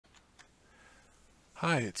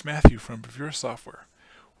Hi, it's Matthew from Bravura Software.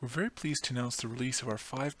 We're very pleased to announce the release of our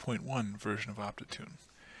 5.1 version of OptiTune.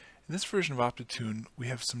 In this version of OptiTune, we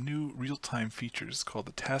have some new real-time features called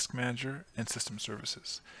the Task Manager and System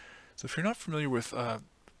Services. So if you're not familiar with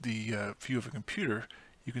the view of a computer,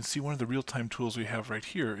 you can see one of the real-time tools we have right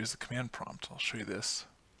here is the command prompt. I'll show you this.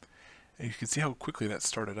 And you can see how quickly that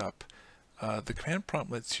started up. The command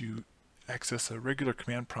prompt lets you access a regular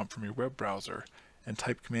command prompt from your web browser and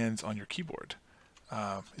type commands on your keyboard.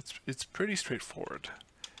 It's pretty straightforward,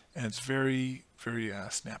 and it's very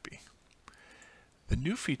snappy. The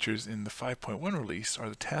new features in the 5.1 release are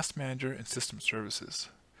the Task Manager and System Services.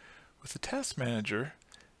 With the Task Manager,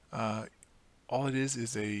 all it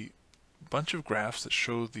is a bunch of graphs that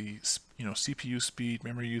show the CPU speed,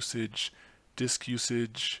 memory usage, disk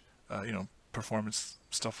usage, performance,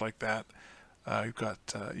 stuff like that. You've got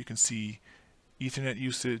you can see Ethernet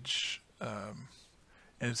usage, and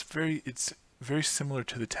it's very similar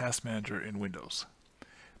to the Task Manager in Windows,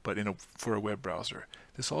 but for a web browser.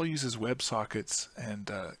 This all uses WebSockets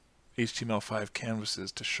and HTML5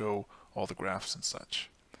 canvases to show all the graphs and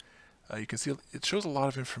such. You can see it shows a lot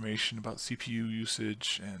of information about CPU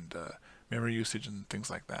usage and memory usage and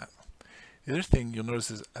things like that. The other thing you'll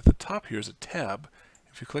notice is at the top here is a tab.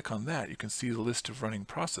 If you click on that, you can see the list of running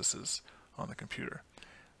processes on the computer.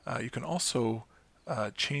 You can also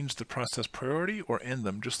change the process priority or end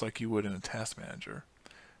them just like you would in a task manager.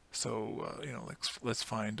 So let's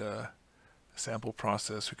find a sample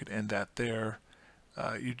process. We could end that there.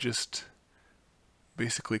 You just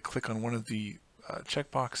basically click on one of the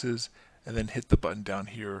checkboxes and then hit the button down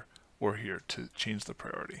here or here to change the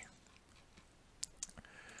priority.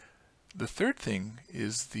 The third thing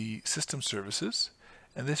is the system services,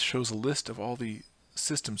 and this shows a list of all the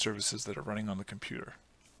system services that are running on the computer.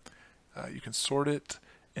 You can sort it,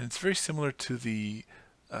 and it's very similar to the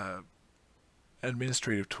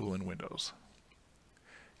administrative tool in Windows.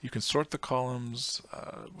 You can sort the columns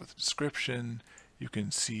with a description. You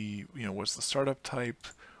can see what's the startup type,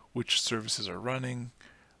 which services are running.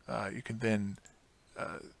 You can then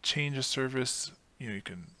change a service. You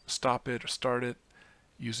can stop it or start it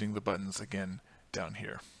using the buttons again down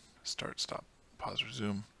here. Start, stop, pause,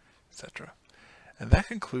 resume, etc. And that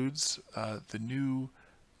concludes the new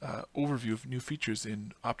overview of new features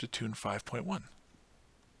in OptiTune 5.1.